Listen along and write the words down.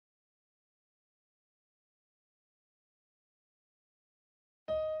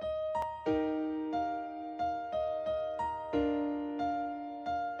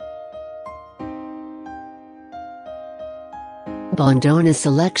Bandana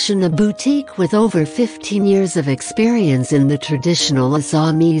Selection, a boutique with over 15 years of experience in the traditional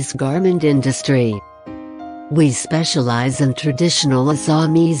Assamese garment industry. We specialize in traditional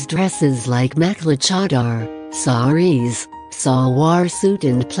Assamese dresses like Mekhla Chadar Sarees, Salwar suit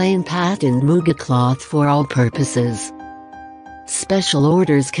and plain Pat Muga cloth for all purposes. Special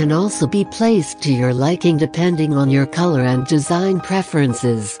orders can also be placed to your liking depending on your color and design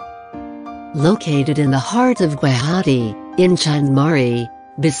preferences. Located in the heart of Guwahati, in Chandmari,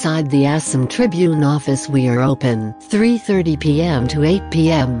 beside the Assam Tribune office, we are open 3:30 p.m. to 8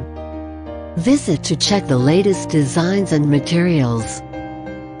 p.m. Visit to check the latest designs and materials.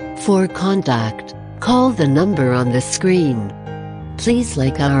 For contact, call the number on the screen. Please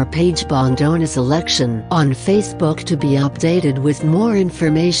like our page Bandana Selection on Facebook to be updated with more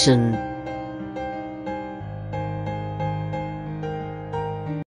information.